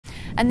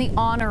And the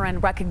honor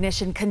and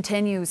recognition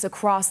continues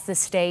across the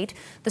state.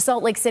 The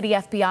Salt Lake City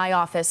FBI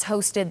office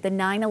hosted the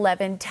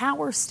 9/11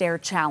 Tower Stair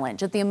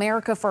Challenge at the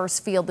America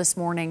First Field this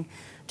morning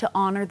to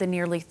honor the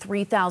nearly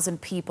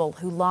 3,000 people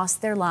who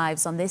lost their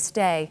lives on this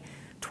day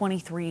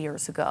 23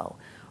 years ago.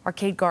 Our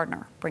Kate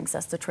Gardner brings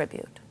us the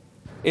tribute.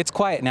 It's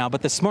quiet now,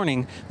 but this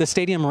morning, the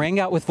stadium rang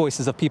out with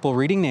voices of people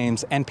reading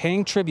names and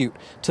paying tribute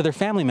to their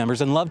family members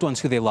and loved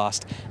ones who they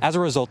lost as a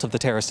result of the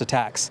terrorist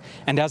attacks.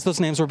 And as those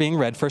names were being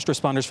read, first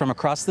responders from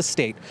across the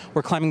state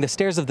were climbing the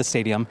stairs of the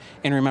stadium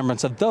in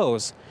remembrance of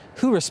those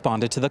who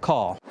responded to the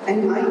call.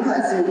 And my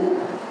cousin,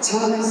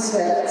 Thomas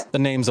Swift. The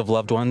names of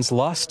loved ones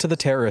lost to the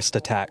terrorist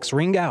attacks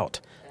ring out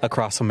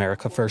across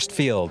America First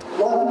Field.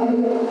 Love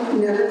you,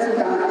 never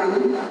forgotten.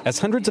 As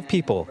hundreds of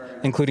people,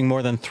 including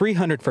more than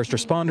 300 first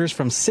responders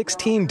from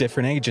 16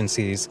 different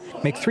agencies,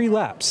 make 3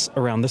 laps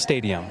around the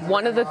stadium.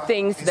 One of the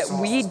things that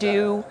we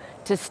do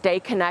to stay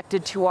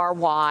connected to our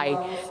why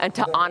and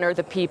to honor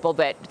the people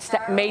that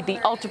made the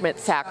ultimate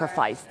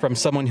sacrifice. From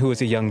someone who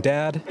is a young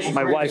dad.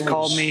 My wife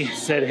called me,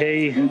 said,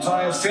 hey,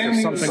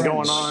 there's something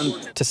going on.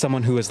 To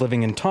someone who is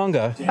living in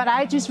Tonga. But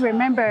I just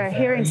remember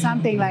hearing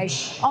something like,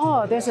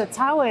 oh, there's a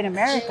tower in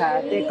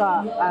America that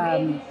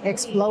got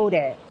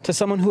exploded. To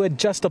someone who had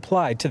just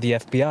applied to the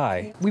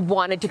FBI. We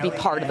wanted to be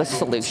part of the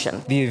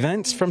solution. The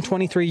events from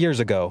 23 years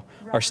ago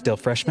are still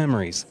fresh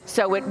memories.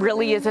 So it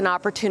really is an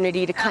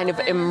opportunity to kind of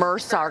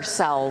immerse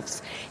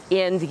ourselves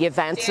in the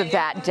events of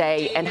that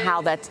day and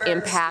how that's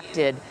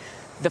impacted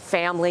the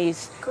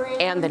families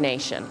and the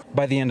nation.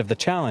 By the end of the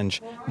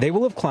challenge, they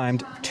will have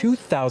climbed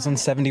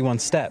 2,071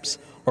 steps,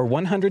 or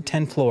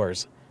 110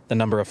 floors, the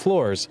number of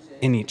floors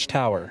in each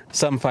tower.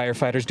 Some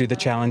firefighters do the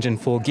challenge in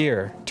full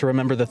gear to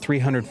remember the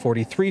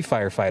 343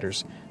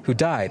 firefighters who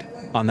died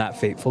on that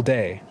fateful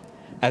day.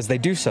 As they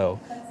do so,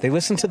 they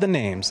listen to the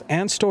names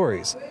and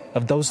stories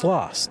of those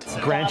lost.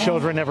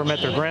 Grandchildren never met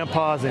their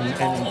grandpas, and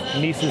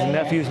nieces and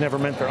nephews never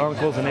met their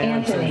uncles and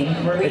aunts. And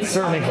it's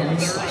certainly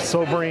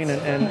sobering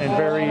and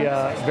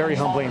very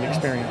humbling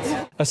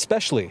experience.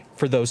 Especially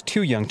for those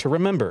too young to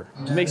remember.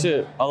 It makes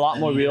it a lot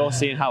more real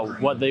seeing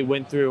what they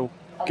went through,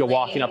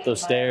 walking up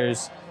those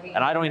stairs.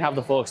 And I don't even have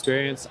the full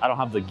experience. I don't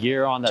have the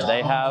gear on that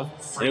they have.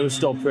 And it was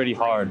still pretty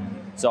hard.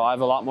 So I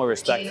have a lot more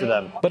respect for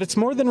them. But it's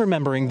more than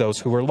remembering those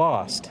who were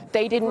lost.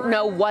 They didn't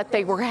know what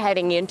they were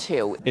heading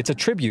into. It's a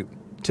tribute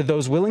to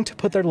those willing to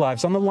put their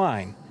lives on the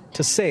line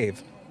to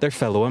save their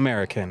fellow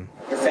American.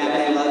 Your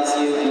family loves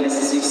you and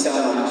misses you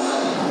so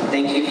much.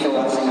 Thank you for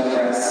watching over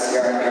us.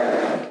 You're our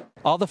hero.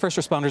 All the first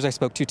responders I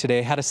spoke to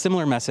today had a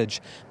similar message,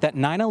 that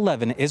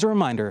 9/11 is a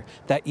reminder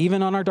that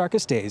even on our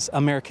darkest days,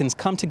 Americans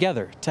come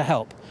together to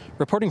help.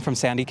 Reporting from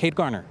Sandy, Kate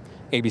Garner,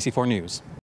 ABC4 News.